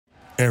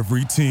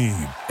Every team,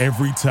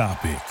 every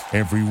topic,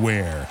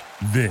 everywhere.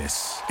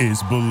 This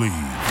is Believe.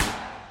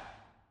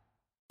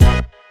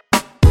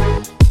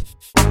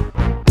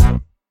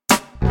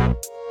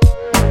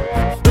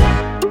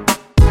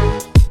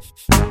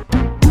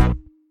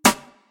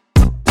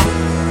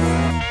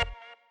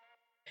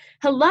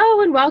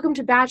 Hello and welcome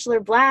to Bachelor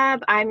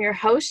Blab. I'm your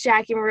host,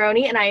 Jackie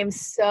Maroney, and I am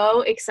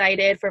so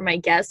excited for my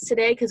guest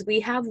today because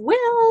we have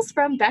Wills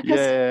from Becca's.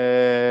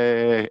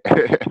 Yay!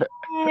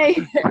 Hey,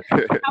 how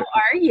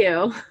are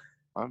you?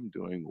 I'm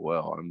doing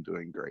well. I'm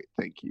doing great.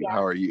 Thank you. Yeah.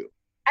 How are you?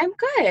 I'm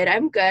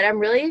good. I'm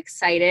really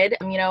excited.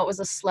 You know, it was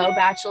a slow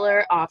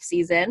Bachelor off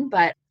season,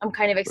 but I'm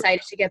kind of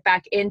excited to get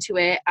back into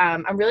it.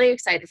 I'm really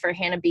excited for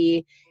Hannah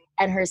B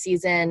and her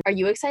season. Are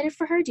you excited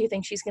for her? Do you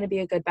think she's going to be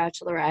a good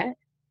Bachelorette?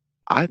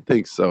 I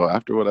think so.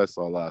 After what I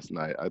saw last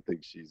night, I think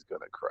she's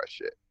gonna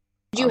crush it.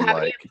 Do you have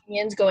any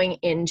opinions going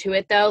into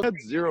it, though? I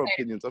had zero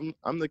opinions.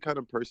 I'm the kind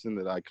of person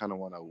that I kind of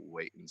want to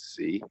wait and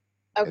see,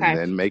 Okay. and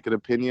then make an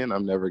opinion.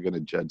 I'm never gonna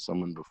judge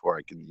someone before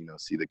I can,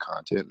 see the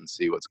content and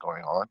see what's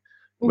going on.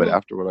 But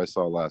after what I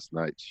saw last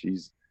night,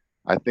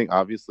 I think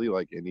obviously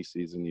like any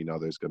season,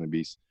 there's gonna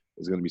be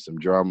some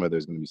drama,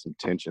 there's gonna be some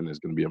tension, there's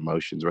gonna be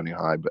emotions running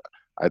high. But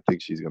I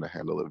think she's gonna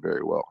handle it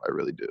very well. I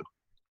really do.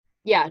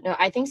 Yeah, no,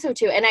 I think so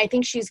too. And I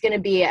think she's going to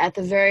be, at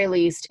the very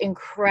least,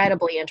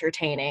 incredibly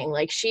entertaining.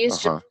 Like, she's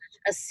just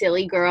a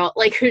silly girl.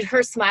 Like,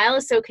 her smile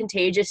is so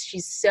contagious.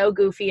 She's so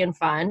goofy and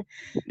fun.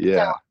 Yeah.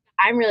 So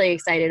I'm really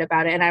excited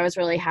about it. And I was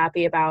really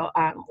happy about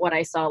what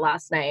I saw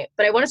last night.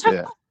 But I want to talk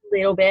a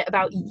little bit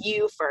about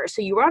you first.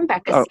 So you were on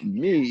Becca's season.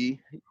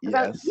 Me?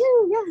 About Yes.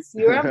 you, yes.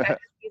 You were on Becca's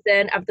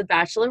season of The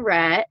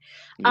Bachelorette.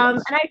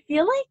 And I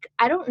feel like,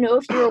 I don't know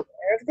if you're aware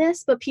of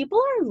this, but people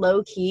are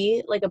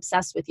low-key, like,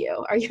 obsessed with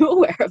you. Are you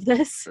aware of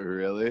this?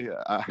 Really?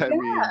 I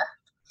mean,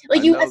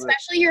 like, you,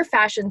 especially your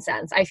fashion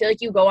sense. I feel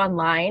like you go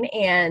online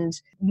and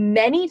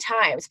many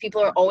times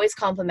people are always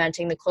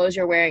complimenting the clothes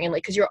you're wearing, and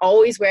like, because you're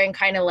always wearing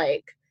kind of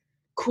like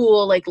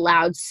cool, like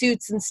loud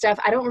suits and stuff.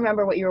 I don't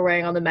remember what you were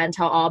wearing on the Men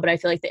Tell All, but I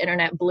feel like the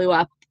internet blew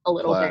up a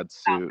little plaid bit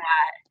suit.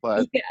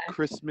 about that.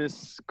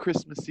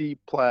 Christmassy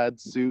plaid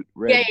suit,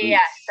 red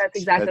boots, that's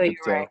exactly what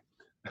you're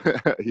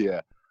wearing.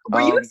 Yeah.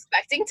 Were you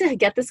expecting to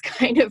get this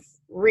kind of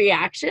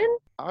reaction?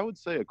 I would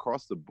say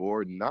across the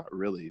board, not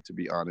really, to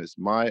be honest.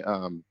 My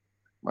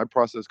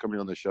process coming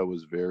on the show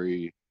was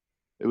it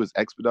was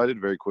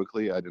expedited very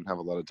quickly. I didn't have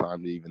a lot of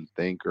time to even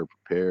think or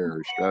prepare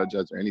or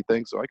strategize or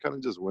anything. So I kind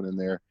of just went in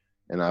there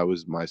and I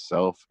was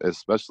myself,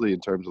 especially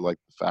in terms of like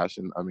the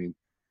fashion. I mean,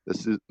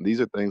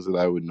 these are things that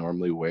I would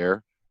normally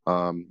wear.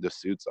 The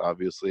suits,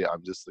 obviously,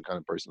 I'm just the kind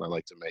of person I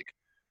like to make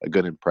a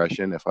good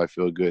impression. If I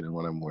feel good in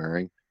what I'm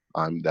wearing,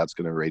 that's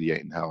going to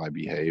radiate in how I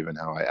behave and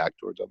how I act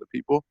towards other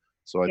people.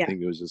 So I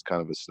think it was just kind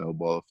of a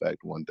snowball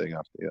effect, one thing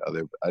after the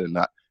other. I did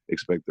not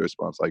expect the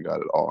response I got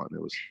at all, and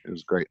it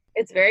was great.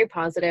 It's very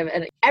positive,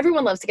 and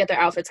everyone loves to get their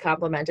outfits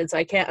complimented, so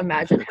I can't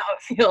imagine how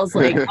it feels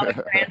like on a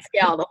grand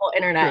scale, the whole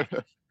internet.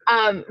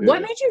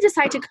 What made you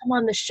decide to come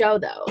on the show,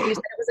 though? You said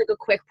it was like a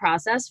quick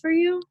process for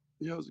you?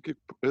 Yeah,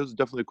 it was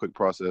definitely a quick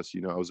process.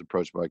 I was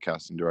approached by a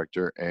casting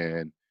director,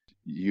 and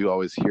you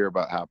always hear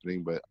about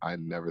happening, but I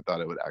never thought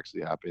it would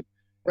actually happen.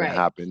 Right. It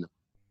happened.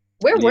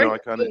 Where were you?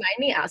 Do you mind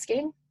me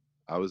asking?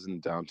 I was in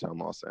downtown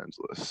Los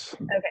Angeles.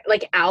 Okay.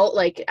 Like out,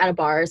 like at a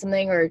bar or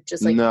something, or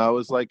just like? No, I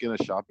was like in a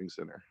shopping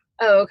center.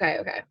 Oh, okay.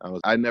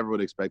 I never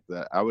would expect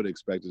that. I would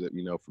expect it,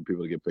 for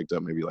people to get picked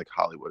up, maybe like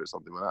Hollywood or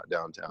something, but not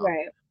downtown.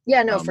 Right.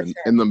 Yeah, no, for sure.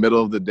 In the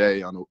middle of the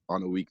day on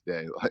a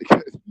weekday, like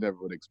I never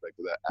would expect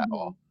that at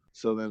all.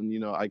 So then,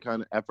 I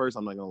kind of, at first,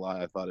 I'm not going to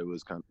lie, I thought it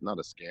was kind of not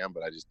a scam,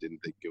 but I just didn't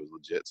think it was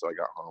legit. So I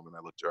got home and I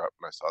looked her up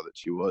and I saw that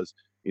she was,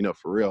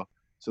 for real.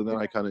 So then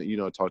I kind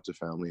of, talked to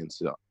family and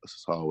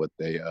saw what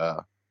they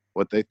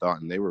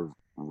thought, and they were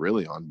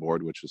really on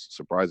board, which was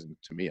surprising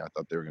to me. I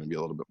thought they were going to be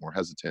a little bit more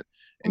hesitant,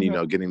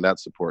 and, getting that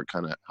support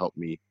kind of helped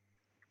me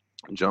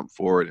jump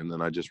forward. And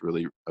then I just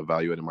really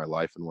evaluated my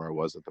life and where I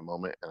was at the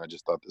moment. And I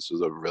just thought this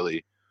was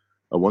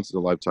a once in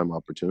a lifetime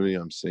opportunity.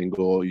 I'm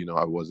single,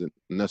 I wasn't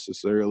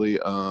necessarily,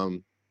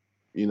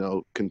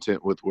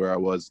 content with where I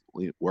was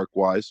work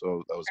wise.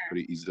 So that was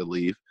pretty easy to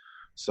leave.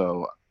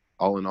 So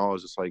all in all, I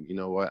was just like, you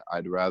know what,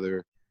 I'd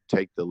rather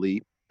take the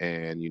leap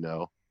and,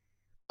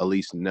 at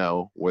least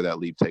know where that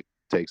leap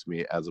takes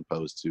me, as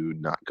opposed to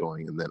not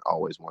going and then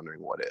always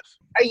wondering what if.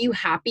 Are you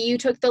happy you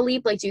took the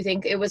leap? Like, do you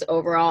think it was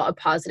overall a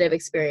positive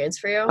experience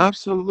for you?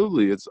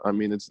 Absolutely. It's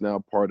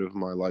now part of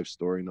my life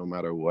story no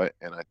matter what.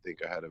 And I think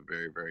I had a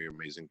very, very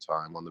amazing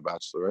time on The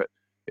Bachelorette.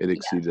 It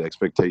exceeded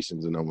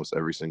expectations in almost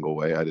every single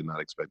way. I did not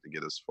expect to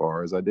get as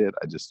far as I did.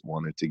 I just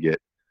wanted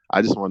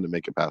to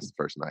make it past the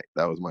first night.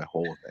 That was my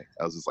whole thing.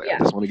 I was just like, I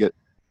just want to get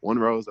one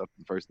rose after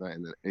the first night,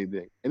 and then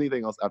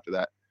anything else after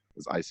that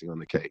was icing on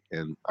the cake.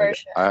 And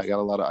I got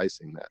a lot of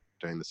icing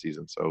during the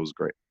season, so it was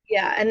great.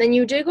 Yeah, and then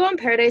you did go on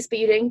Paradise, but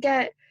you didn't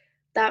get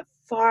that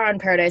far on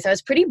Paradise. I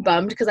was pretty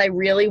bummed because I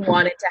really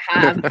wanted to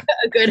have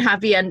a good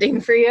happy ending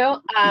for you.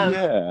 Are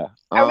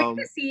we going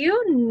to see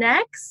you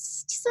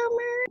next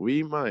summer?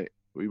 We might.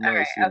 We All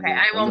might see right. Okay. more.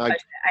 I won't push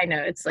it. I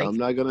know it's like. I'm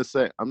not gonna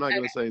say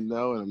Okay.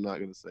 no, and I'm not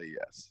gonna say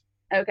yes.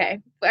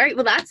 Okay. All right.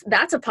 Well,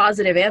 that's a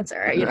positive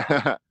answer. You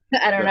know,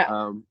 I don't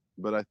know.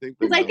 But I think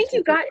the Because I think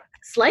you announcement that,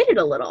 got slighted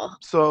a little.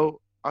 so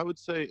I would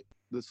say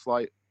the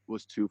slight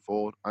was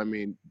twofold. I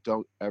mean,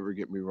 don't ever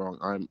get me wrong.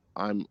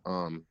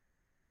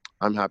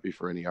 I'm happy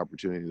for any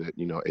opportunity that,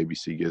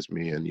 ABC gives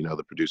me and,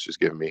 the producers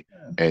give me.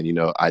 And,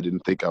 I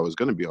didn't think I was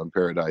going to be on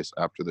Paradise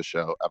after the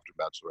show, after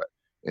Bachelorette.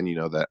 And,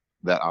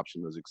 that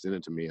option was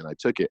extended to me and I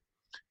took it.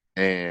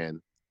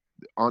 And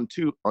on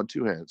two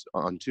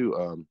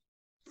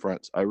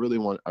fronts, I really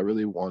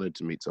wanted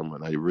to meet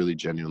someone. I really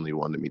genuinely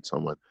wanted to meet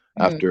someone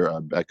after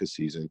Becca's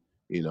season.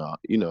 It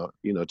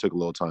took a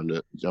little time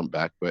to jump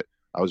back, but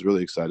I was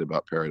really excited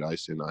about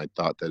Paradise and I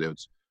thought that it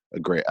was a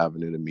great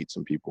avenue to meet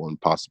some people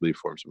and possibly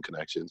form some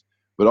connections.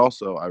 But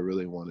also, I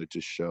really wanted to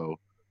show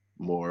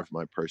more of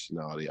my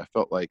personality. I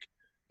felt like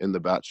in The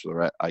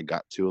Bachelorette, I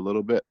got to a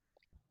little bit,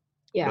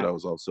 but Yeah. I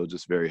was also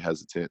just very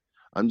hesitant.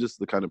 I'm just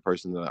the kind of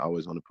person that I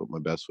always want to put my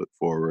best foot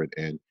forward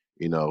and,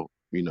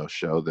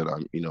 show that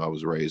I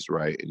was raised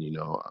right and,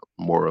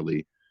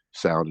 morally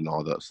sound and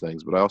all those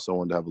things. But I also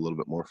wanted to have a little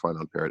bit more fun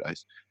on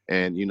Paradise.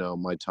 And,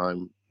 my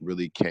time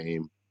really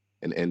came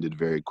and ended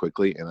very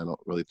quickly. And I don't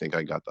really think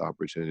I got the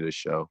opportunity to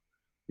show,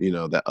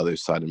 that other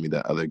side of me,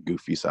 that other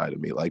goofy side of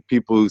me. Like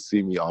people who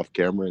see me off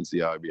camera and see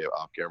how I behave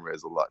off camera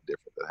is a lot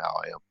different than how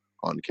I am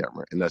on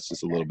camera. And that's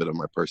just a little bit of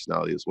my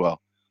personality as well,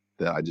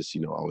 that I just,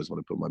 always want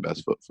to put my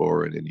best foot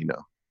forward and,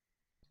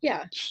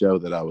 Yeah. show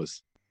that I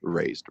was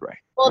raised right.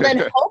 Well,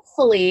 then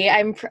hopefully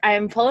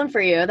I'm pulling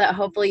for you that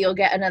hopefully you'll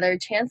get another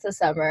chance this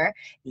summer.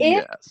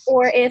 If Yes.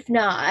 or if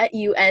not,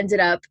 you ended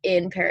up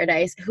in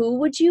Paradise, who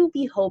would you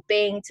be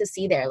hoping to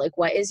see there? Like,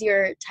 what is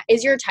your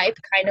type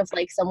kind of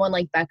like someone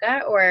like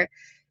Becca, or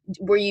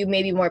were you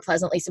maybe more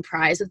pleasantly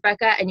surprised with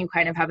Becca and you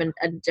kind of have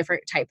a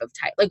different type?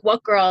 Like,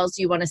 what girls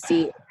do you want to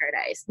see in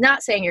Paradise?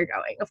 Not saying you're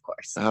going, of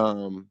course.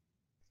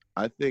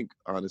 I think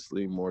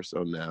honestly more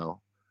so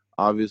now.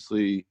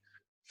 Obviously,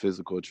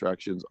 physical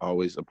attraction's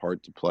always a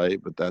part to play,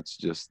 but that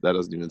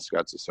doesn't even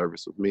scratch the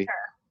surface with me.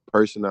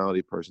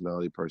 Personality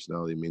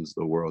means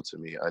the world to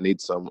me.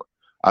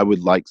 I would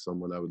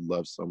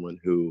love someone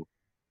who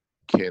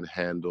can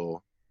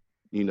handle,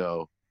 you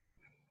know,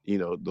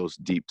 those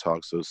deep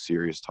talks, those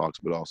serious talks,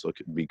 but also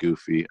can be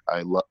goofy.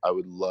 I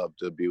would love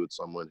to be with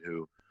someone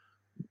who,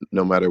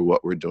 no matter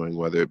what we're doing,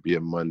 whether it be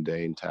a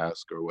mundane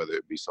task or whether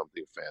it be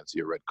something fancy,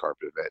 a red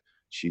carpet event,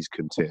 she's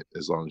content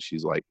as long as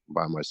she's like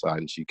by my side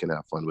and she can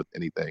have fun with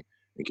anything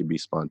and can be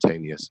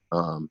spontaneous.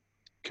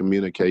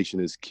 Communication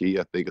is key,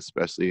 I think,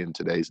 especially in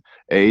today's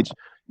age.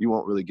 You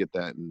won't really get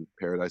that in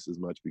Paradise as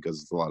much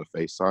because it's a lot of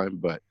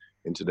FaceTime, but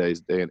in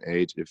today's day and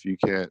age, if you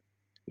can't,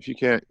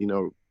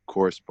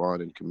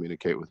 correspond and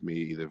communicate with me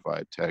either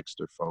via text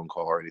or phone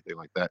call or anything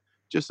like that,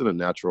 just in a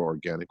natural,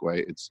 organic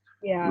way, it's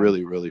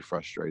really, really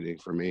frustrating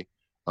for me.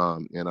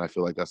 And I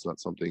feel like that's not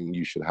something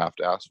you should have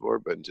to ask for.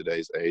 But in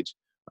today's age,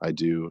 I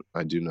do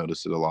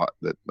notice it a lot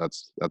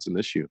that's an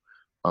issue.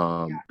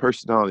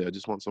 Personality, I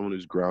just want someone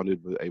who's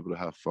grounded, but able to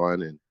have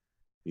fun and,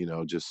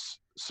 just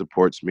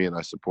supports me and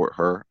I support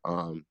her.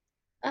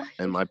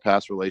 And my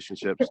past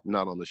relationships,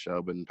 not on the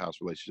show, but in past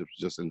relationships,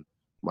 just in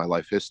my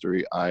life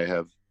history, I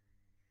have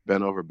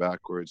bent over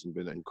backwards and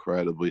been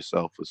incredibly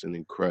selfless and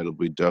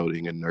incredibly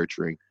doting and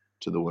nurturing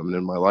to the women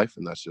in my life,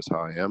 and that's just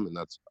how I am, and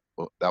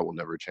that will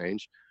never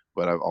change.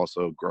 But I've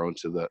also grown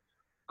to the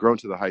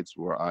heights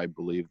where I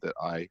believe that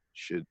I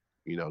should,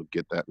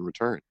 get that in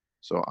return.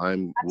 So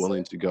I'm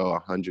willing to go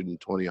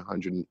 120,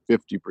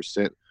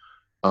 150%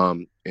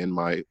 in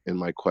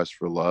my quest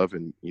for love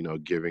and,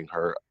 giving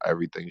her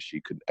everything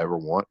she could ever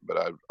want. But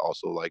I'd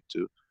also like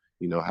to,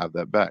 have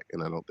that back.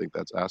 And I don't think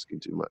that's asking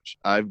too much.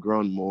 I've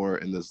grown more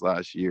in this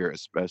last year,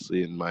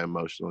 especially in my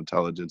emotional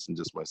intelligence and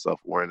just my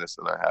self-awareness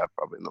than I have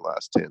probably in the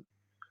last 10.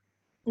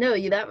 No,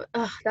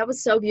 that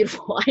was so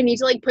beautiful. I need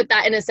to like put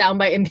that in a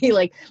soundbite and be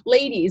like,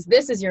 ladies,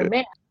 this is your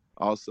man.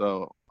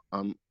 Also,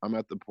 I'm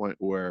at the point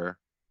where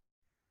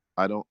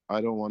I don't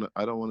want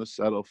to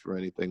settle for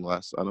anything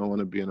less. I don't want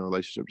to be in a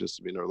relationship just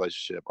to be in a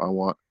relationship. I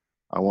want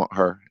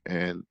her.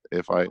 And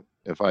if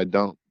I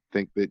don't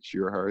think that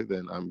you're her,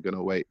 then I'm going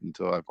to wait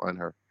until I find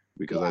her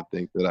because I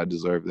think that I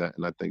deserve that.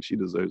 And I think she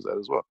deserves that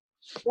as well.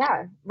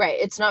 Yeah, right.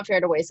 It's not fair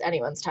to waste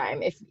anyone's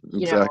time if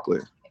Exactly.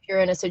 If you're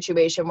in a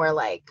situation where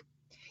like,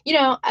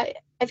 I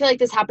feel like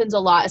this happens a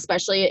lot,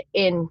 especially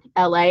in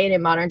LA and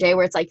in modern day,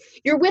 where it's like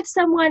you're with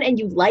someone and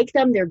you like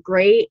them, they're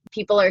great.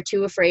 People are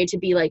too afraid to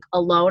be like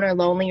alone or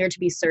lonely or to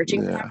be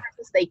searching for that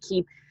person, so they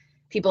keep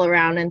people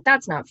around, and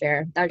that's not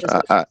fair.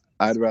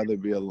 I'd rather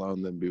be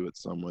alone than be with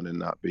someone and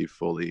not be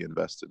fully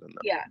invested in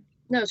them. Yeah,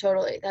 no,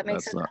 totally. That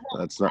makes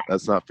sense.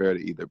 That's not fair to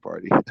either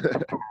party.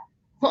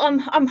 Well,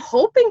 I'm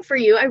hoping for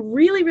you. I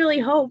really, really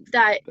hope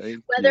that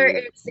whether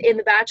it's in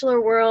the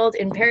Bachelor world,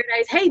 in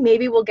Paradise, hey,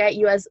 maybe we'll get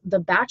you as the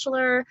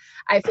Bachelor.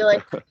 I feel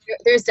like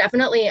there's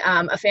definitely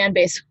a fan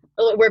base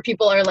where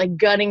people are like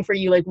gunning for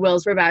you, like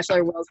Wills for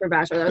Bachelor, Wills for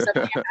Bachelor. That was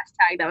definitely a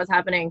hashtag that was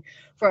happening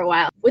for a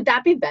while. Would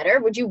that be better?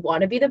 Would you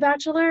want to be the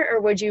Bachelor,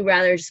 or would you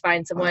rather just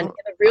find someone in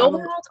the real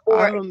world? Or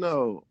I don't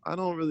know. I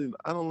don't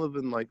live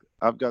in like,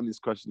 I've gotten these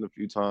questions a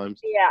few times,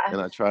 yeah,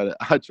 and I try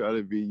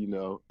to be,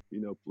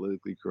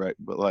 politically correct,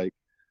 but like,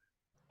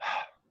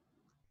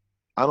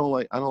 I don't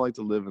like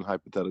to live in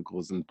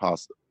hypotheticals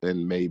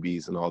and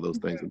maybes and all those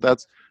things. If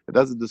that's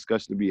a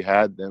discussion to be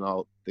had, then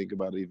I'll think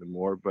about it even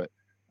more. But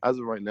as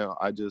of right now,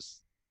 I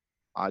just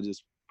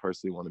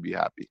personally want to be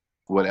happy.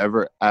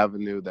 Whatever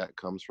avenue that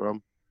comes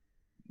from,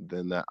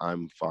 then that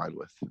I'm fine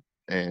with.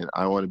 And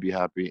I want to be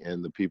happy,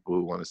 and the people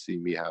who want to see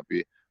me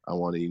happy, I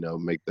want to,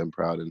 make them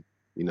proud and,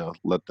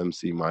 let them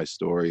see my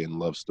story and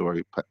love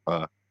story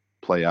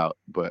play out.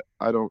 But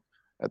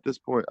at this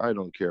point, I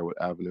don't care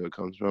what avenue it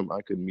comes from.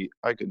 I could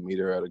meet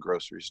her at a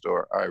grocery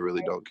store. I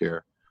really don't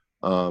care.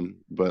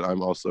 But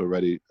I'm also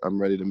ready. I'm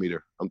ready to meet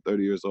her. I'm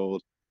 30 years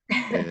old,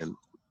 and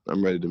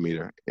I'm ready to meet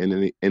her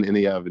in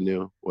any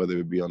avenue, whether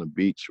it be on a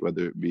beach,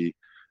 whether it be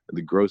in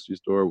the grocery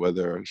store,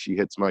 whether she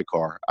hits my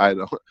car. I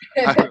don't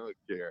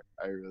care.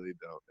 I really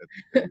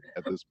don't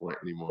at this point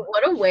anymore.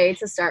 What a way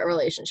to start a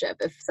relationship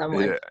if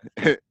someone.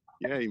 Yeah,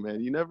 yeah, man.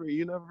 You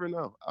never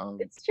know.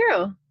 It's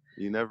true.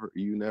 You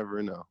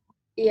never know.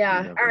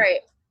 Yeah. All right.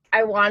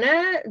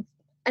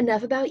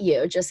 Enough about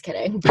you. Just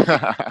kidding.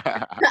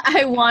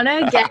 I want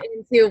to get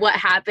into what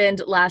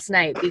happened last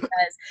night because,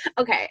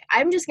 okay,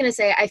 I'm just going to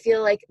say I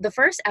feel like the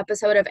first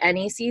episode of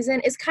any season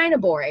is kind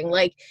of boring.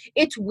 Like,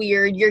 it's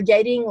weird. You're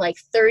getting like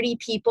 30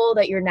 people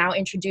that you're now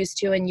introduced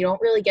to, and you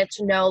don't really get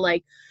to know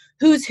like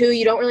who's who.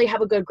 You don't really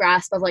have a good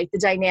grasp of like the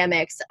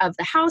dynamics of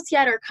the house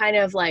yet, or kind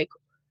of like,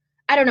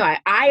 I don't know.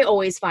 I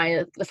always find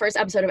that the first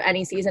episode of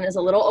any season is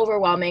a little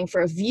overwhelming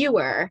for a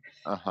viewer.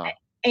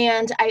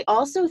 And I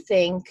also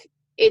think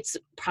it's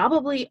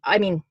probably, I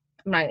mean,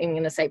 I'm not even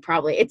going to say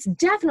probably, it's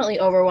definitely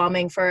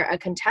overwhelming for a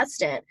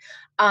contestant.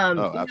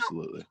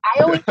 Absolutely.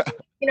 I always,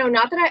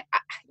 not that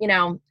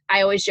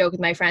I always joke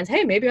with my friends,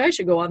 hey, maybe I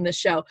should go on this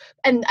show.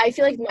 And I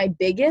feel like my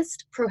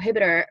biggest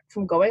prohibitor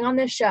from going on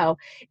this show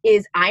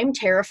is I'm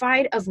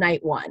terrified of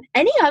night one.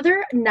 Any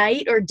other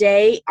night or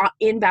day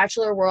in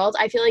Bachelor World,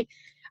 I feel like,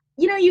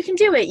 you can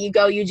do it. You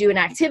go, you do an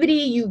activity,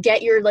 you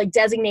get your like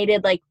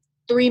designated like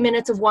 3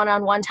 minutes of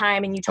one-on-one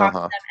time and you talk to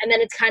them. And then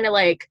it's kind of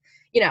like,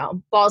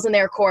 balls in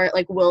their court,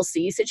 like we'll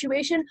see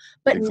situation.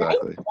 But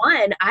exactly. Night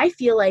one, I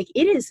feel like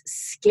it is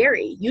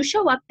scary. You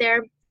show up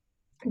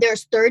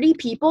there's 30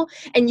 people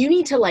and you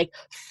need to like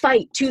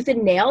fight tooth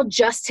and nail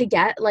just to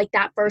get like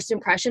that first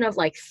impression of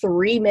like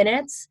 3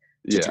 minutes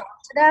to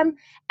talk to them.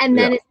 And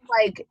then it's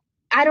like,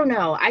 I don't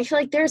know. I feel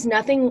like there's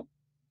nothing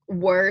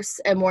worse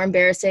and more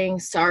embarrassing,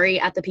 sorry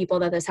at the people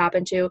that this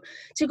happened to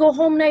go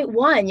home night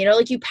one,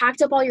 like you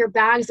packed up all your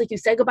bags, like you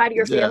said goodbye to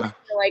your family,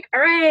 you're like, all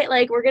right,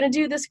 like we're gonna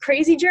do this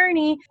crazy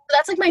journey. So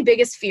that's like my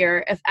biggest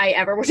fear if I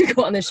ever were to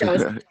go on the show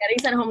is getting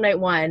sent home night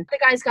one. The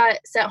guys got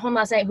sent home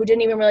last night who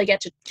didn't even really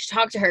get to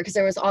talk to her because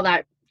there was all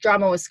that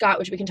drama with Scott,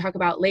 which we can talk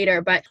about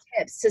later. But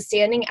tips to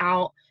standing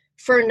out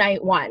for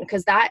night one,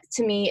 because that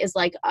to me is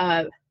like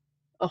a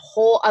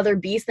whole other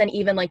beast than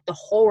even like the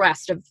whole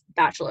rest of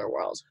Bachelor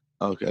World.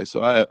 Okay,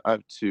 so I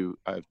have two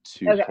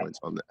points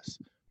on this.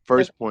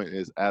 First point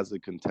is, as a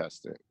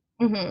contestant,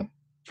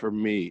 for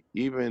me,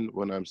 even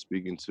when I'm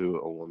speaking to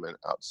a woman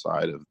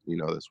outside of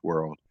this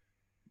world,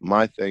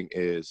 my thing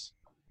is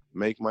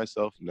make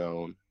myself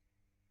known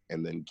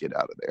and then get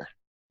out of there.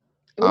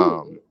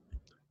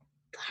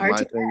 My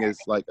thing is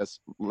like,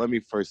 let me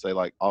first say,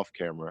 like off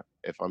camera,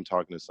 if I'm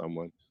talking to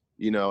someone,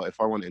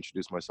 if I want to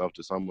introduce myself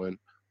to someone,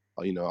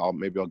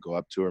 I'll go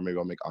up to her, maybe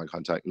I'll make eye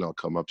contact and I'll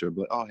come up to her and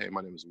be like, oh, hey,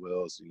 my name is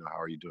Wills, how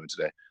are you doing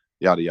today?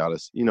 Yada, yada,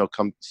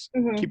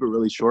 keep it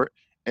really short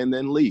and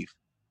then leave.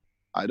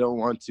 I don't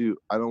want to,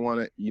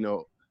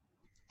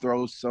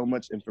 throw so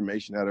much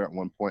information at her at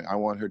one point. I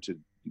want her to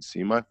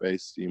see my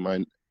face,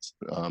 know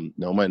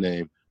my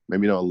name,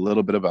 maybe know a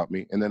little bit about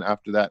me. And then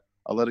after that,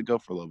 I'll let it go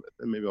for a little bit.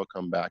 Then maybe I'll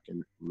come back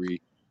and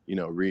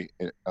re-engage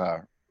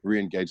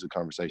the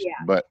conversation.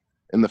 Yeah. But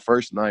in the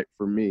first night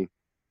for me,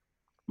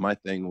 my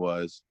thing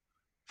was,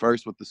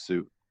 first with the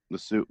suit. The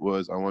suit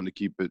was, I wanted to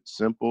keep it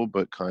simple,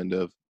 but kind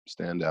of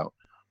stand out.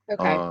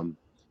 Okay.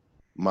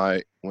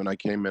 When I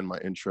came in, my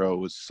intro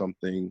was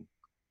something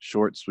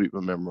short, sweet,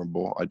 but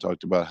memorable. I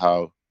talked about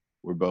how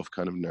we're both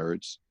kind of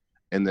nerds.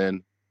 And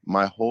then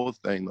my whole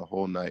thing, the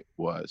whole night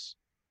was,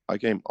 I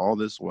came all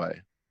this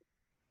way.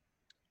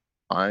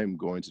 I'm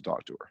going to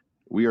talk to her.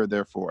 We are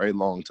there for a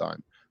long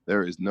time.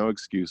 There is no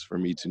excuse for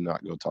me to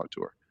not go talk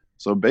to her.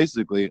 So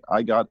basically,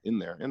 I got in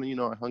there and,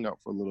 I hung out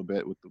for a little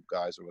bit with the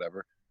guys or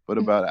whatever. But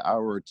about an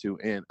hour or two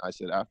in, I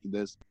said, after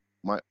this,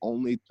 the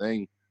only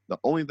thing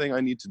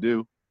I need to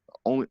do,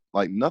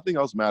 nothing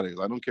else matters.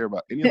 I don't care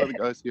about any other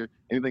guys here,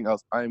 anything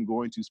else. I am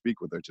going to speak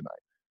with her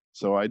tonight.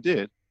 So I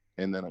did.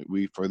 And then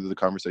we furthered the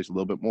conversation a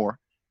little bit more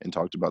and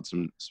talked about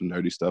some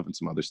nerdy stuff and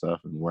some other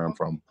stuff and where I'm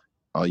from,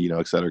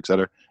 et cetera, et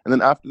cetera. And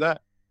then after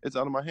that, it's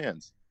out of my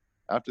hands.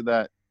 After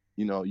that,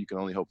 you can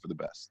only hope for the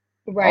best.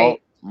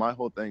 Right. My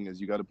whole thing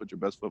is you got to put your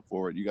best foot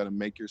forward. You got to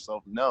make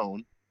yourself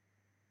known,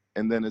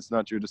 and then it's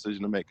not your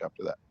decision to make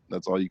after that.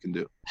 That's all you can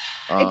do.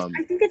 I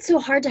think it's so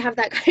hard to have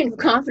that kind of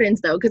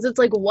confidence though, because it's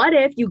like, what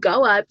if you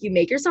go up, you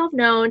make yourself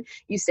known,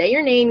 you say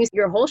your name,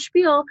 your whole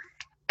spiel,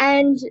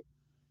 and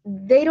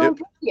they don't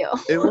pick you.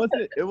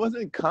 It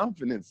wasn't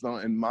confidence though.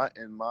 In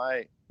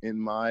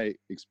my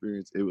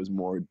experience, it was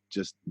more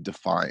just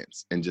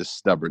defiance and just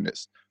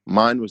stubbornness.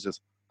 Mine was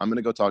just, I'm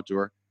gonna go talk to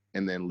her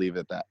and then leave it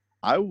at that.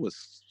 I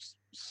was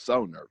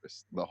so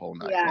nervous the whole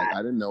night. Yeah. Like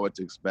I didn't know what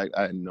to expect.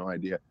 I had no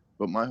idea.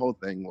 But my whole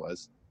thing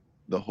was,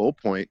 the whole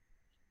point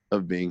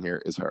of being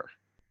here is her.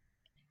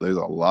 There's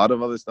a lot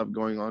of other stuff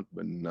going on,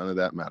 but none of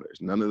that matters.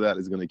 None of that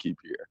is going to keep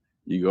you here.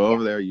 You go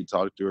over there, you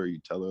talk to her, you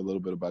tell her a little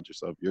bit about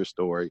yourself, your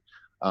story.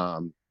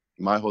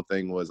 My whole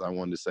thing was I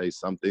wanted to say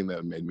something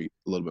that made me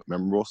a little bit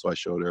memorable. So I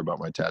showed her about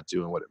my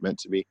tattoo and what it meant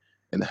to me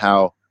and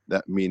how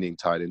that meaning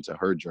tied into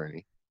her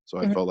journey. So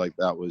I felt like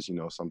that was,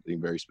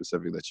 something very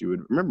specific that she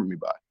would remember me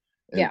by.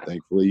 And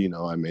thankfully,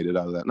 I made it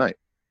out of that night.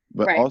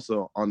 But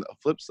also on the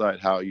flip side,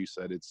 how you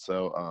said it's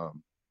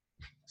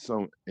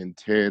so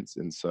intense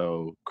and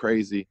so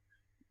crazy.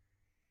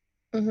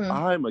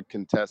 I'm a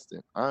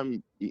contestant.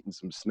 I'm eating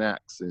some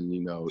snacks and,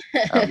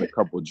 having a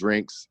couple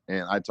drinks.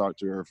 And I talked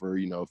to her for,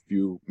 a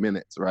few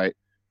minutes, right,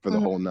 for the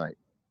whole night.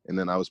 And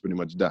then I was pretty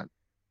much done.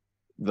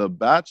 The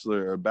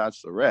Bachelor or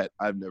Bachelorette,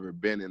 I've never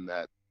been in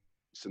that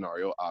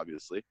scenario,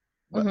 obviously.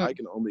 But I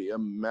can only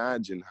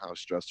imagine how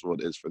stressful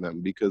it is for them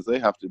because they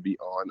have to be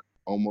on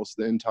almost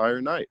the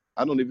entire night.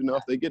 I don't even know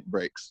if they get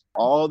breaks.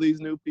 All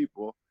these new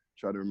people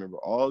try to remember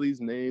all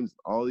these names,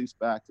 all these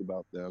facts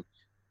about them.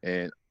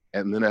 And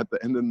then at the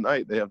end of the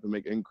night, they have to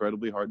make an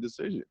incredibly hard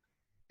decision.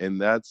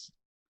 And that's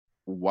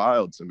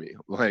wild to me.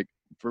 Like,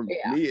 for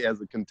me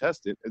as a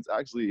contestant, it's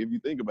actually, if you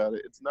think about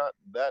it, it's not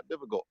that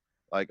difficult.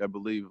 Like, I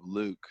believe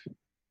Luke,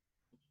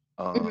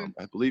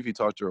 I believe he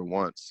talked to her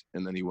once,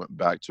 and then he went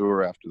back to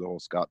her after the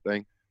whole Scott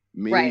thing.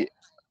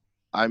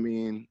 I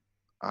mean,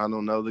 I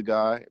don't know the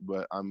guy,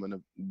 but I'm going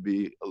to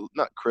be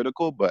not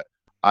critical, but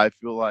I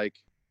feel like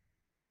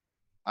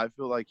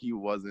he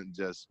wasn't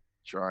just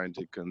trying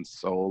to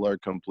console her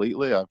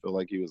completely. I feel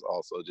like he was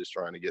also just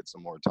trying to get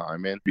some more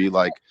time in, be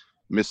like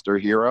Mr.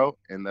 Hero.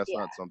 And that's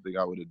not something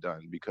I would have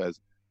done because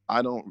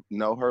I don't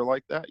know her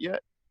like that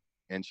yet.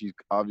 And she's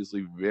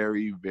obviously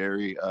very,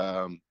 very,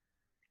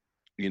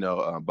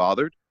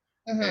 bothered.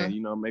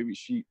 And, maybe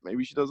she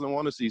doesn't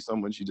want to see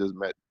someone she just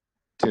met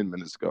 10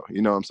 minutes ago.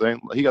 You know what I'm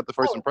saying? He got the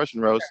first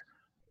impression rose.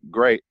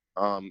 Great.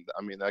 I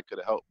mean, that could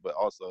have helped, but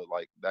also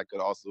like that could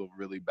also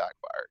really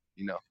backfire,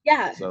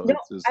 Yeah. So no,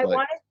 it's just I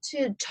wanted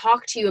to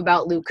talk to you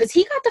about Luke because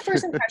he got the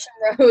first impression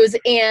rose,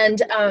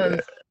 and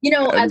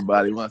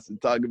everybody wants to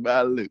talk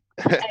about Luke.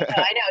 I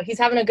know he's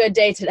having a good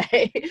day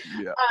today.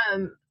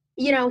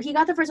 Yeah. He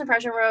got the first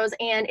impression rose,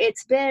 and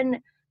it's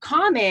been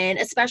common,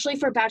 especially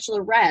for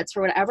bachelorettes,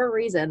 for whatever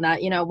reason,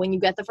 that when you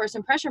get the first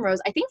impression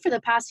rose, I think for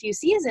the past few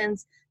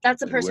seasons,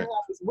 that's the person who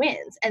always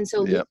wins. And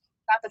so Luke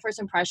got the first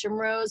impression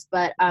rose,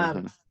 but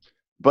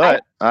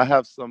But I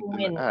have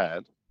something to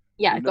add.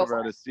 Yeah, we never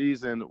had a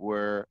season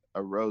where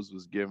a rose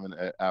was given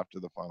after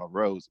the final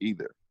rose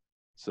either.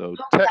 So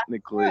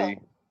technically,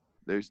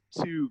 there's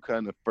two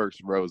kind of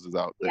first roses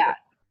out there. Yeah,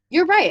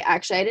 you're right.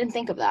 Actually, I didn't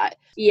think of that.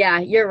 Yeah,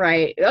 you're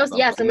right.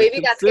 So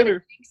maybe that's going to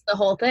fix the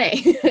whole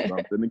thing.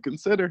 Something to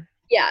consider.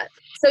 Yeah.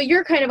 So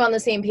you're kind of on the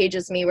same page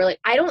as me. We're like,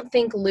 I don't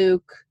think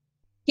Luke,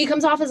 he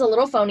comes off as a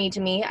little phony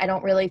to me. I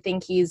don't really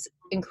think he's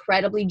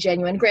incredibly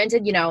genuine.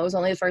 Granted, it was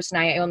only the first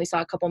night. I only saw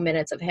a couple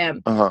minutes of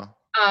him.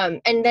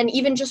 And then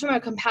even just from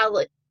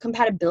a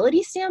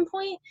compatibility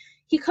standpoint,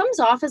 he comes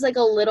off as like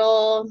a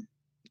little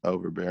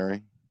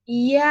overbearing.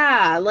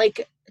 Yeah,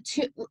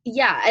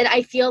 and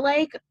I feel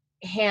like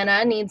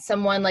Hannah needs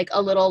someone like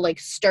a little like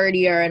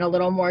sturdier and a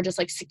little more just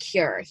like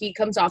secure. He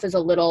comes off as a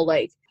little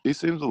like he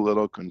seems a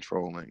little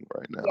controlling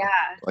right now.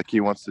 Yeah. Like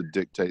he wants to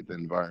dictate the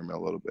environment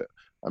a little bit.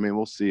 I mean,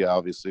 we'll see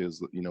obviously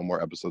as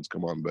more episodes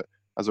come on, but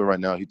as of right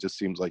now, he just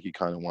seems like he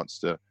kind of wants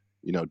to,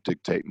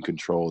 dictate and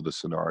control the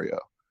scenario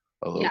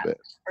a little bit.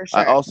 For sure.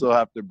 I also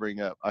have to bring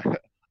up I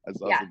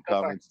saw some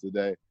comments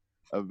today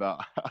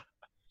about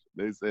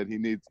they said he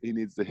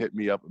needs to hit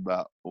me up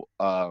about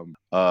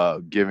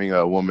giving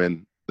a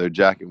woman their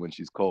jacket when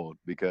she's cold,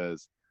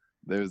 because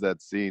there's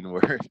that scene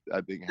where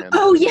I think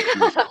Hannah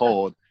was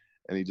cold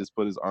and he just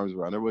put his arms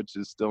around her, which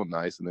is still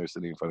nice, and they're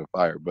sitting in front of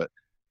fire. But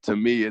to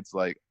me, it's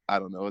like, I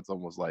don't know, it's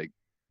almost like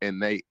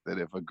innate that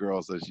if a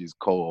girl says she's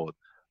cold,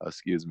 a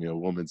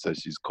woman says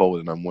she's cold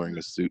and I'm wearing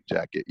a suit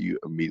jacket, you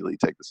immediately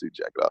take the suit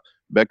jacket off.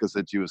 Becca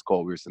said she was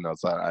cold. We were sitting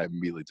outside. I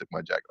immediately took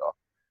my jacket off.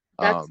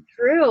 That's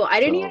true. I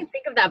didn't even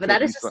think of that, but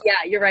that is just,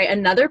 you're right.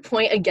 Another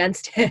point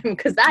against him,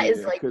 because that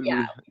is like,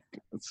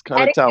 it's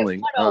kind of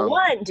telling.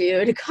 101,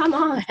 dude. Come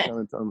on. Kind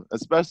of telling.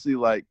 Especially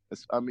like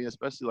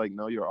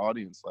know your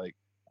audience. Like,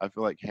 I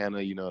feel like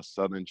Hannah,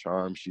 Southern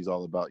charm. She's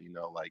all about,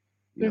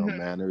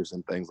 manners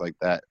and things like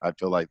that. I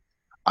feel like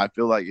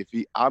if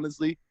he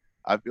honestly,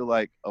 I feel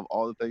like of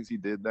all the things he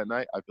did that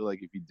night, I feel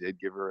like if he did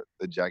give her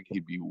the jacket,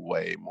 he'd be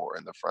way more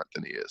in the front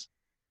than he is.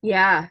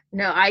 Yeah.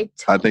 No, I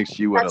think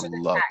she would that's have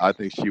what loved. I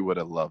think she would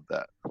have loved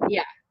that.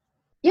 Yeah.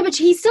 Yeah, but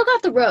he still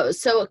got the rose,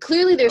 so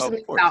clearly there's Of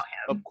something course, about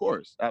of him.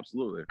 course,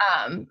 absolutely.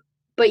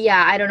 But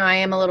yeah, I don't know. I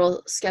am a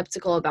little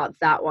skeptical about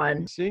that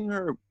one. Seeing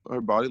her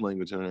body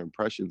language and her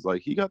impressions,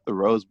 like he got the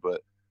rose,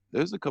 but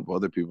there's a couple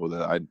other people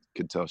that I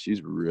could tell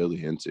she's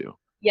really into.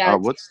 Yeah.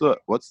 What's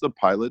the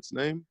pilot's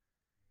name?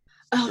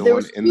 Oh, The there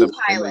one was in two the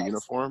pilots.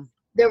 uniform?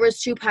 There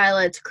was two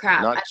pilots.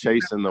 Crap. Not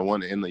Chase and the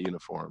one in the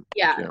uniform.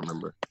 Yeah. I can't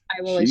remember.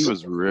 I will. She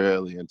was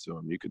really into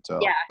him. You could tell.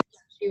 Yeah,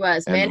 she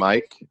was. And Man,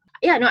 Mike.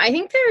 yeah, no, I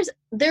think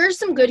there's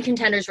some good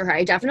contenders for her.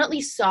 I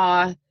definitely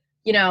saw,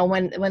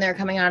 when they're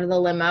coming out of the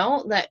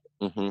limo that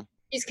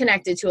she's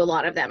connected to a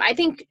lot of them. I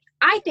think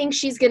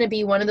she's going to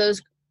be one of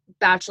those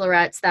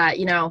bachelorettes that,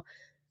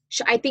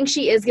 I think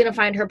she is going to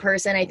find her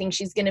person. I think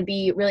she's going to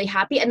be really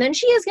happy. And then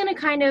she is going to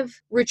kind of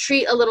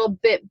retreat a little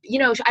bit.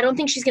 I don't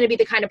think she's going to be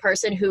the kind of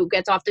person who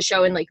gets off the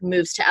show and like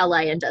moves to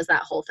LA and does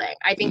that whole thing.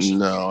 I think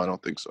No, I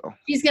don't think so.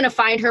 She's going to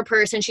find her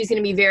person. She's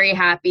going to be very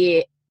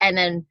happy. And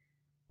then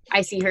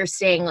I see her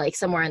staying like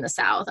somewhere in the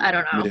South. I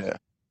don't know. Yeah.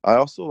 I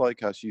also like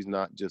how she's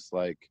not just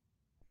like,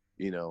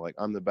 like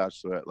I'm the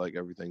bachelorette, like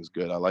everything's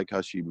good. I like how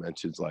she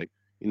mentions like,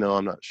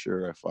 I'm not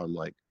sure if I'm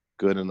like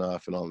good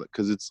enough and all that.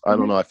 Cause I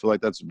don't know. I feel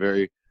like that's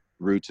very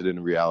rooted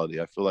in reality.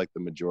 I feel like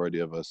the majority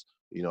of us,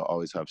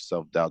 always have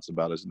self-doubts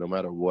about us no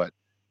matter what,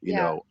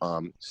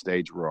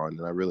 stage we're on.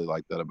 And I really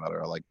like that about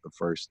her. I like the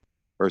first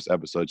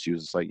episode. She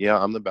was just like, yeah,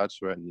 I'm the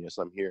bachelorette and yes,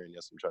 I'm here and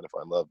yes, I'm trying to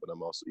find love, but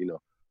I'm also,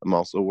 I'm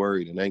also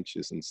worried and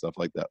anxious and stuff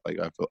like that. Like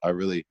I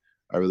really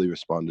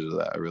responded to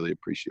that. I really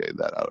appreciated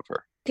that out of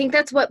her. I think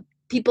that's what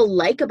people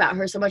like about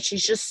her so much.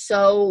 She's just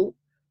so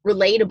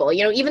relatable.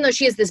 Even though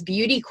she is this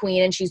beauty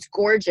queen and she's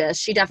gorgeous,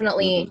 she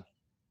definitely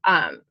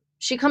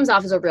she comes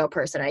off as a real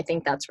person. I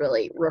think that's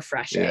really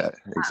refreshing. Yeah,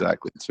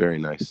 exactly. It's very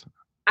nice.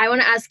 I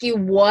want to ask you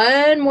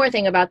one more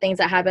thing about things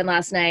that happened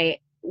last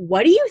night.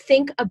 What do you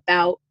think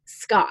about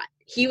Scott?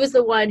 He was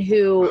the one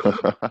who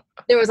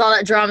there was all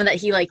that drama that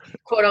he like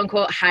quote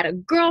unquote had a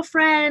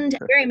girlfriend,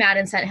 very mad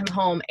and sent him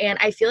home. And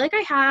I feel like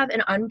I have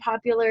an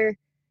unpopular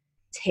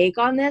take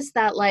on this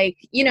that like,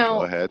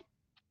 Go ahead.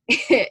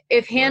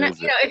 if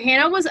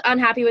Hannah was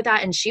unhappy with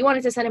that and she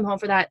wanted to send him home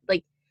for that,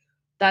 like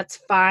that's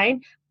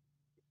fine.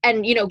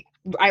 And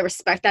I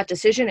respect that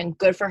decision and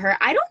good for her.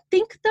 I don't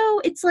think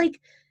though it's like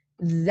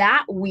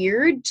that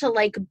weird to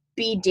like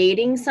be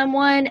dating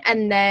someone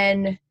and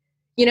then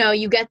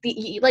you get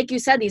like you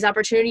said, these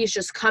opportunities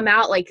just come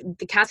out, like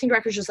the casting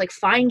directors just like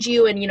find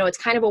you and it's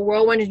kind of a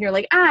whirlwind and you're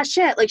like,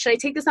 shit, like should I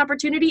take this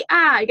opportunity?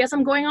 I guess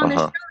I'm going on this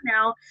show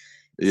now.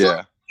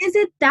 Yeah. So is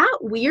it that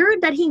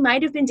weird that he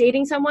might have been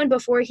dating someone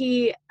before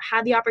he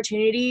had the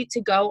opportunity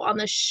to go on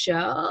the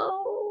show?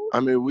 I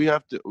mean, we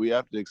have to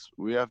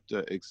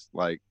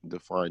like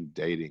define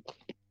dating.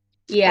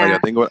 Yeah.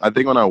 Like, I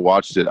think when I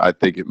watched it, I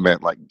think it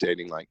meant like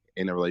dating, like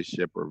in a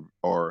relationship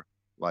or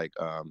like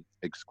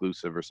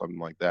exclusive or something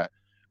like that.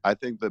 I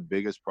think the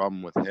biggest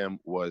problem with him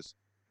was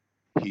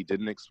he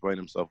didn't explain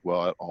himself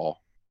well at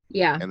all.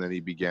 Yeah. And then he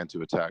began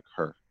to attack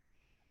her.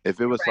 If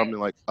it was something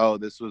like, oh,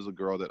 this was a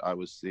girl that I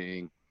was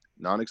seeing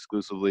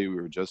non-exclusively, we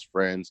were just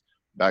friends,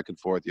 back and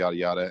forth, yada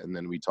yada, and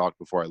then we talked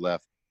before I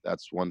left,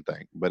 that's one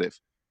thing. But if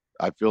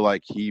I feel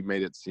like he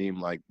made it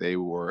seem like they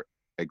were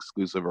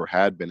exclusive or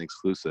had been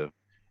exclusive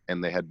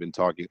and they had been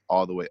talking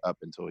all the way up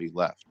until he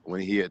left.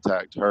 When he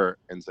attacked her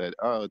and said,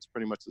 oh, it's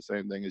pretty much the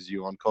same thing as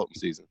you on Colton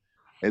season.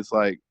 It's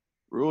like,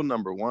 rule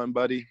number one,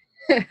 buddy,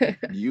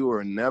 you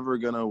are never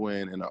going to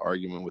win in an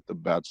argument with the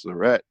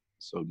Bachelorette.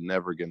 So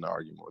never get in an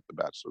argument with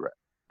the Bachelorette.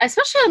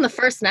 Especially on the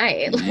first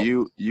night.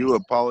 You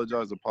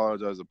apologize.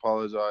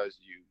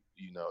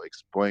 You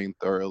explain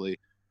thoroughly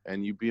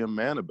and you be a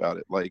man about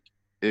it. Like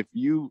if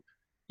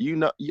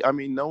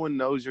no one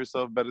knows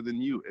yourself better than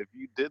you. If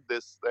you did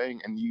this thing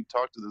and you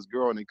talk to this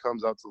girl and it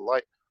comes out to the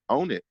light,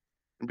 own it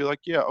and be like,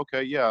 yeah,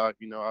 okay, yeah,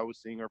 I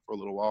was seeing her for a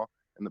little while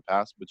in the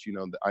past, but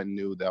I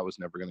knew that I was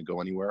never going to go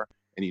anywhere.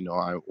 And,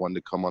 I wanted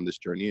to come on this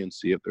journey and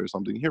see if there's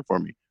something here for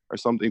me or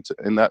something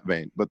in that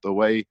vein. But the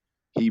way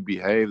he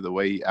behaved, the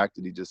way he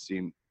acted, he just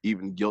seemed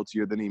even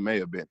guiltier than he may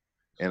have been.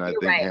 And I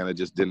think Hannah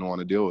just didn't want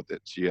to deal with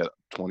it. She had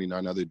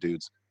 29 other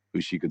dudes who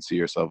she could see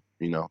herself,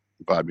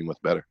 vibing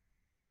with better.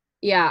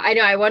 Yeah, I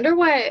know. I wonder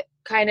what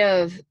kind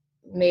of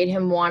made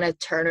him want to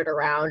turn it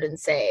around and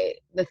say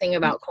the thing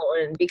about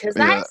Colton, because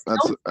that's not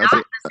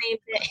the same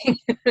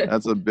thing.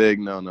 That's a big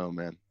no-no,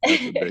 man.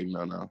 That's a big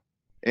no-no.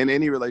 In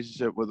any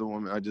relationship with a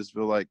woman, I just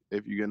feel like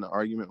if you get in an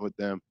argument with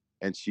them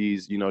and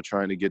she's,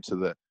 trying to get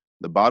to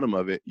the bottom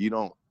of it, you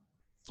don't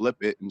flip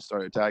it and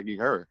start attacking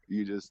her.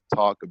 You just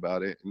talk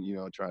about it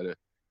and, try to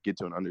get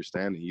to an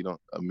understanding. You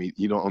don't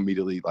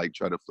immediately like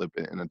try to flip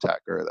it and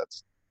attack her.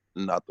 That's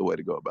not the way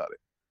to go about it.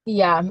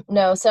 Yeah,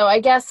 no. So I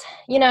guess,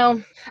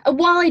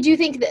 while I do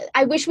think that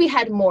I wish we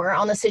had more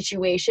on the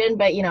situation,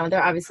 but,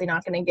 they're obviously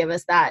not going to give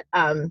us that.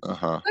 Good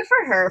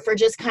for her for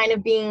just kind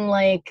of being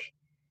like,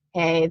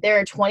 hey, there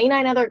are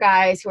 29 other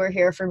guys who are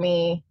here for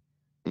me.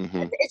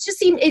 Mm-hmm. It just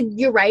seemed,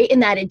 you're right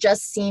in that it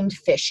just seemed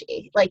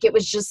fishy. Like it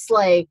was just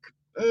like,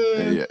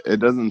 Yeah, it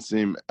doesn't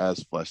seem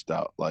as fleshed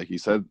out. Like he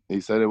said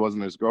it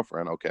wasn't his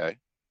girlfriend, okay,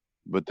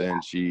 but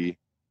then she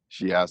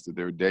asked if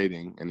they were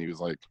dating, and he was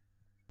like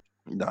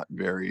not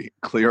very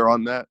clear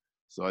on that.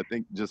 So I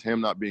think just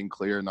him not being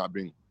clear, not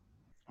being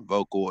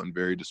vocal and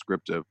very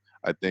descriptive,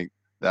 I think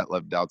that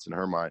left doubts in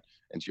her mind,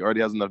 and she already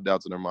has enough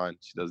doubts in her mind.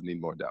 She doesn't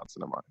need more doubts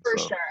in her mind. For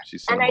so sure.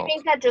 She's and I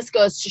think that just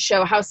goes to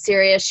show how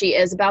serious she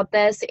is about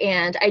this.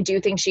 And I do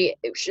think she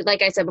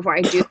like I said before,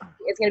 I do think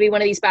it's going to be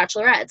one of these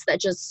bachelorettes that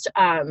just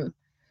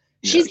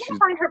she's going to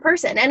find her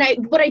person.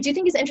 And what I do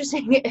think is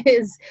interesting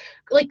is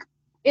like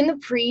in the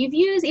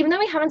previews, even though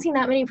we haven't seen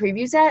that many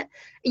previews yet,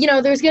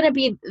 there's going to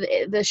be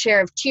the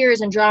share of tears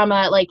and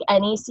drama like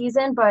any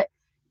season, but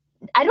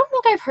I don't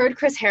think I've heard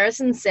Chris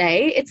Harrison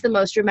say it's the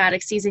most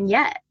dramatic season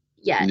yet.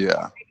 Yeah. I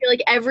feel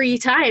like every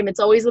time it's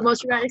always the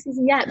most dramatic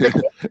season yet. But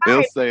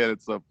he'll say it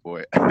at some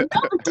point. No,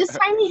 but this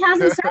time he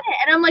hasn't said it.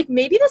 And I'm like,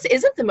 maybe this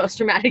isn't the most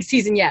dramatic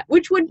season yet,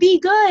 which would be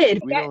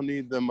good. We don't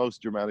need the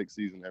most dramatic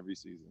season every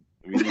season.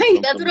 Right,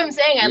 that's what I'm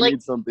saying. We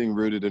need something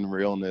rooted in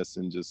realness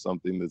and just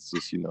something that's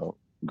just,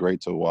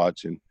 great to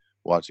watch, and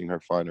watching her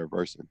find her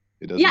person.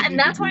 And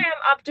that's why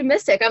I'm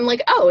optimistic. I'm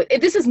like,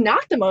 this is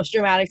not the most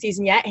dramatic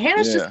season yet.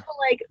 Hannah's just gonna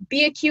like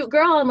be a cute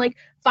girl and like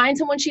find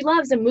someone she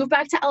loves and move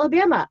back to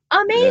Alabama.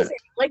 Amazing.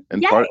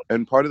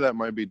 Part of that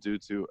might be due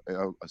to,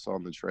 I saw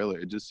in the trailer,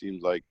 it just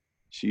seems like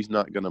she's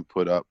not gonna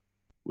put up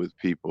with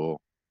people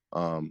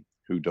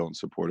who don't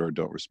support her,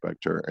 don't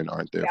respect her, and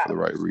aren't there for the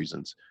right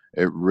reasons.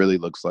 It really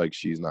looks like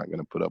she's not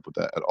gonna put up with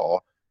that at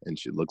all, and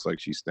she looks like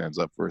she stands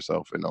up for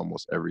herself in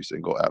almost every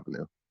single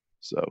avenue.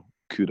 So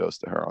kudos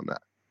to her on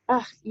that.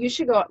 You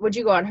should go. Would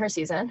you go on her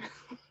season?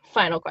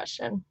 Final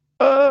question.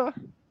 Pull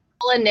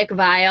a Nick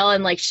Viall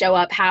and like show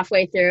up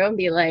halfway through and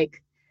be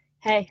like,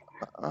 "Hey."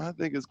 I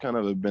think it's kind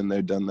of a been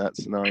there, done that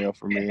scenario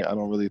for me. I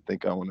don't really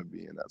think I want to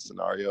be in that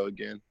scenario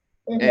again.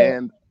 Mm-hmm.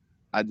 And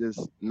I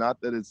just, not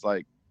that it's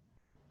like,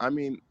 I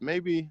mean,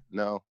 maybe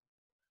no.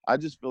 I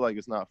just feel like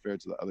it's not fair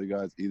to the other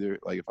guys either.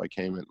 Like if I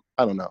came in,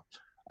 I don't know.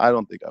 I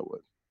don't think I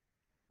would.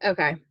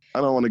 Okay.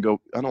 I don't want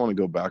to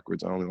go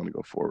backwards. I only want to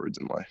go forwards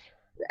in life.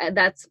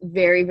 That's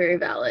very, very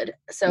valid.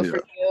 So for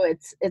you,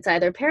 it's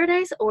either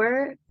Paradise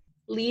or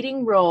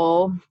leading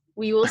role.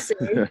 We will see.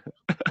 We'll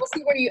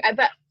see where I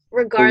bet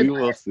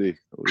regardless. We will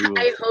see.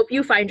 I hope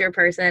you find your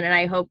person, and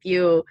I hope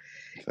you.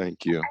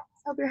 Thank you. I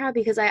hope you're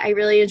happy because I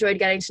really enjoyed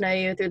getting to know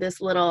you through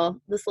this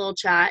little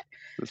chat.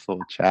 Is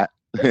there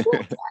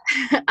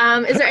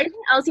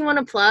anything else you want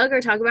to plug or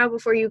talk about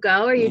before you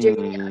go? Are you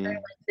doing any other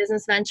like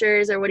business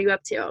ventures, or what are you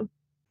up to?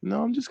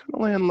 No, I'm just kind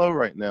of laying low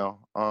right now.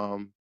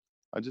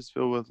 I just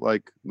feel with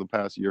like the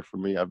past year for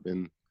me, I've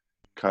been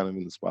kind of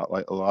in the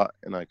spotlight a lot,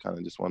 and I kind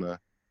of just want to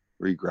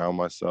reground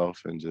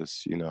myself and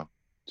just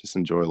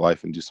enjoy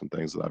life and do some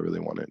things that I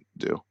really want to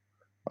do.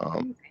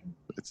 I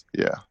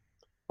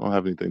don't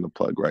have anything to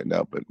plug right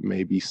now, but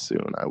maybe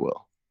soon I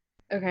will.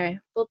 Okay.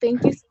 Well,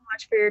 thank you so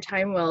much for your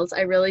time, Wills.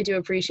 I really do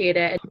appreciate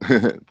it.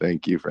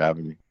 Thank you for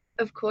having me.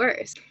 Of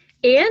course.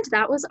 And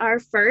that was our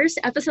first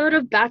episode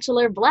of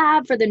Bachelor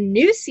Blab for the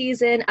new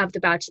season of The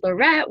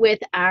Bachelorette with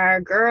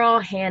our girl,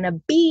 Hannah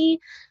B.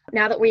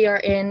 Now that we are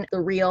in the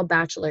real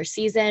Bachelor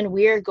season,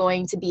 we're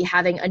going to be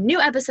having a new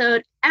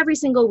episode every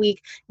single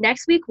week.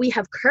 Next week, we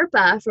have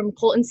Kirpa from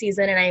Colton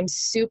season, and I am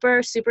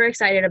super, super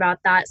excited about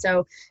that.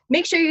 So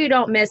make sure you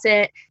don't miss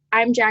it.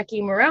 I'm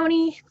Jackie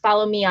Maroney.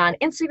 Follow me on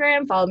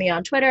Instagram. Follow me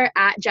on Twitter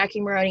at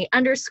JackieMaroney_.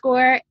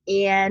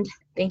 And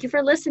thank you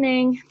for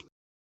listening.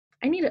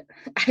 I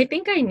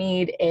think I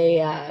need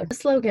a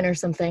slogan or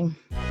something.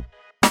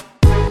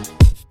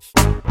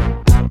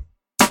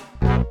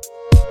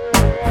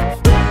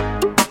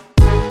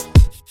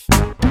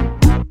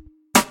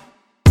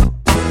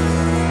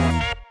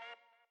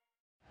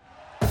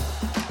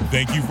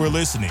 Thank you for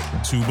listening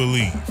to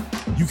Believe.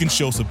 You can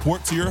show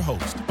support to your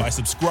host by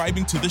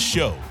subscribing to the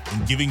show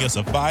and giving us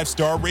a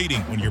 5-star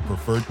rating on your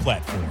preferred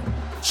platform.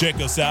 Check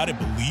us out at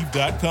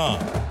Believe.com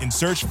and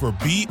search for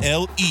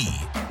BLEAV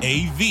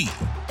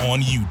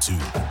on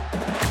YouTube.